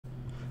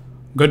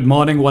Good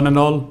morning one and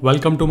all.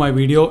 Welcome to my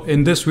video.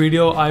 In this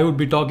video, I would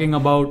be talking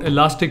about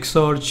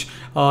Elasticsearch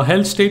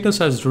health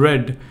status as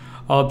red.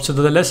 So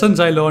the lessons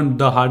I learned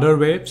the harder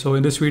way. So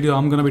in this video,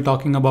 I'm going to be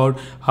talking about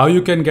how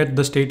you can get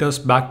the status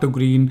back to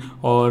green,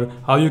 or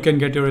how you can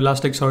get your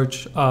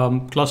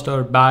Elasticsearch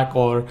cluster back,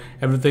 or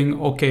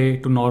everything okay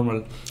to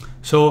normal.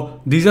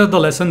 So these are the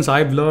lessons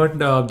I've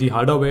learned the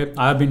harder way.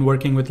 I've been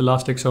working with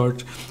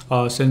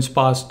Elasticsearch since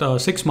past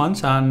 6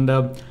 months, and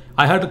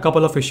I had a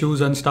couple of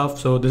issues and stuff.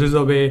 So this is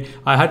the way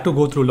I had to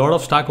go through a lot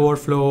of Stack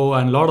Overflow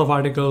and a lot of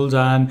articles,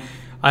 and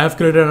I have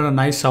created a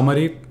nice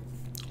summary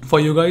for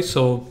you guys.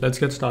 So let's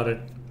get started.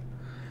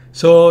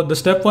 So the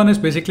step one is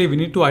basically we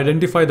need to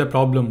identify the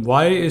problem.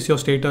 Why is your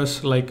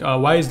status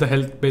why is the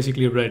health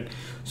basically red?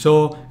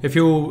 So if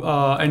you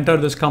enter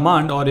this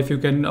command, or if you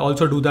can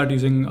also do that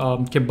using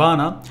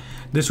Kibana,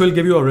 this will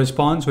give you a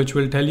response which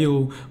will tell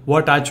you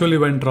what actually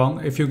went wrong.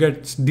 If you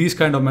get these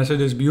kind of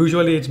messages,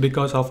 usually it's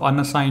because of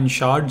unassigned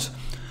shards.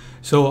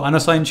 So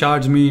unassigned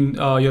shards mean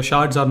your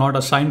shards are not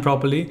assigned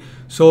properly.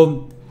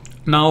 So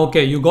now,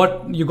 okay, you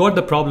got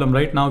the problem,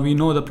 right? Now we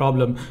know the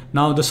problem.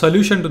 Now the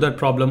solution to that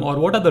problem, or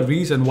what are the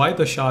reason why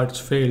the shards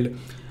failed.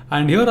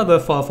 And here are the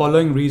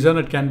following reason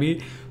it can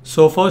be.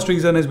 So first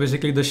reason is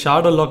basically the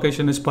shard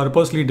allocation is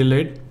purposely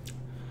delayed.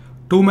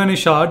 Too many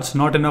shards,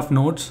 not enough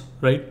nodes,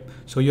 right?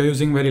 So you're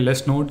using very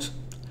less nodes.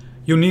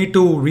 You need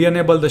to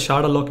re-enable the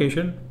shard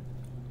allocation.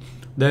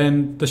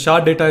 Then the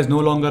shard data is no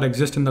longer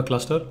exist in the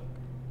cluster.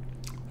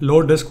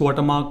 Low disk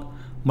watermark,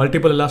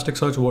 multiple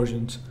Elasticsearch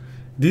versions.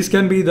 These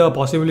can be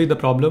possibly the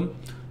problem.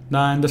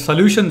 And the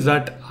solutions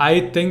that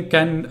I think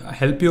can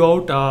help you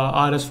out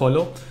are as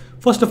follow.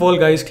 First of all,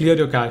 guys, clear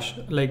your cache.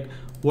 Like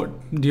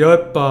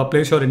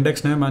place your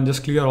index name and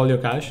just clear all your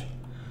cache.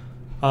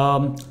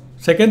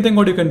 Second thing,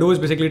 what you can do is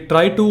basically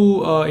try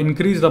to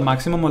increase the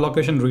maximum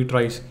allocation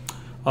retries.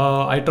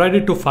 I tried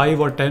it to 5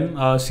 or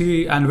 10.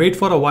 See and wait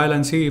for a while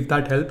and see if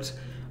that helps.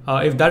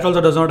 If that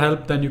also does not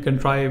help, then you can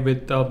try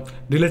with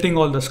deleting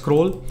all the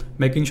scroll,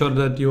 making sure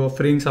that you are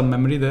freeing some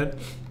memory there.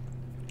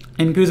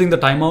 Increasing the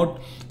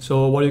timeout.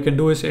 So what you can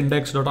do is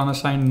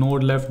index.unassigned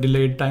node left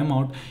delayed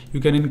timeout.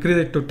 You can increase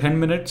it to 10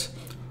 minutes.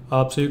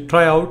 So you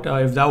try out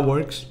if that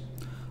works.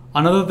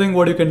 Another thing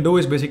what you can do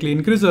is basically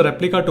increase the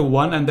replica to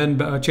 1 and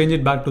then change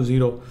it back to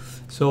 0.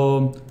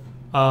 So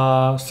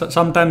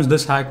sometimes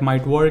this hack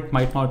might work,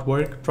 might not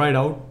work. Try it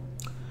out.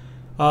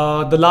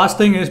 The last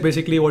thing is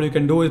basically what you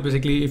can do is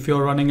basically if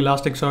you're running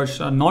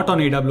Elasticsearch not on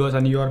AWS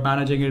and you are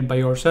managing it by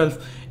yourself,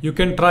 you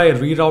can try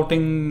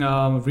rerouting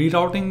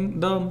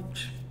the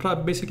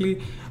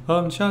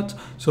shards.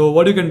 So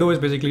what you can do is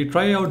basically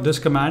try out this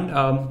command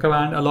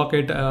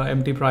allocate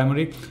empty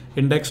primary,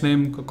 index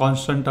name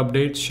constant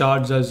updates,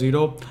 shards as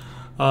 0.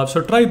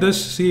 So try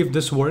this, see if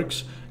this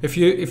works. If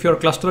your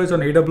cluster is on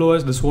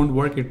AWS, this won't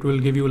work. It will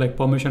give you like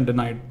permission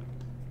denied.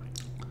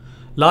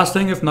 Last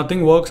thing, if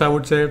nothing works, I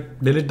would say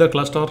delete the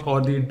cluster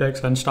or the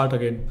index and start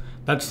again.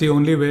 That's the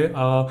only way.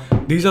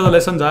 These are the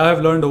lessons I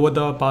have learned over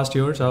the past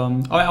years,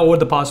 over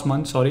the past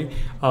months,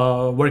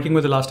 working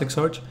with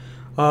Elasticsearch.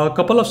 A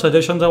couple of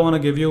suggestions I want to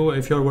give you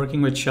if you're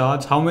working with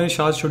shards. How many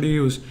shards should you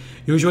use?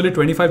 Usually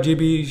 25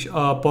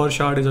 GB per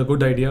shard is a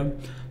good idea.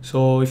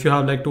 So if you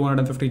have like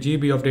 250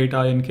 GB of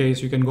data in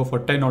case, you can go for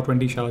 10 or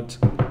 20 shards.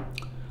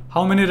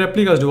 How many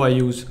replicas do I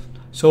use?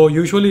 So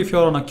usually if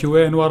you're on a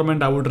QA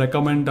environment, I would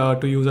recommend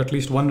to use at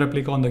least 1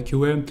 replica on the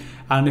QA.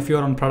 And if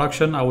you're on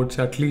production, I would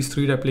say at least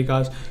 3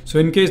 replicas. So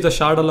in case the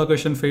shard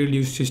allocation failed,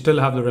 you still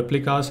have the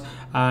replicas,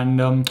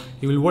 and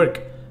it will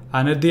work.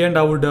 And at the end,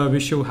 I would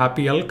wish you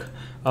happy elk.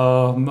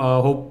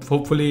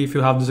 Hopefully if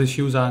you have these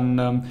issues,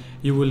 and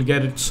you will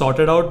get it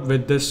sorted out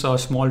with this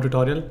small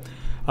tutorial.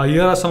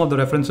 Here are some of the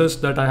references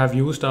that I have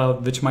used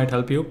which might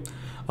help you.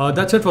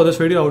 That's it for this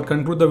video. I would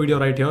conclude the video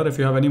right here. If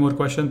you have any more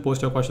questions,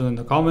 post your questions in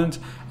the comments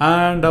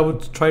and I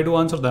would try to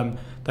answer them.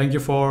 Thank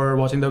you for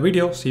watching the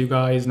video. See you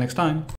guys next time.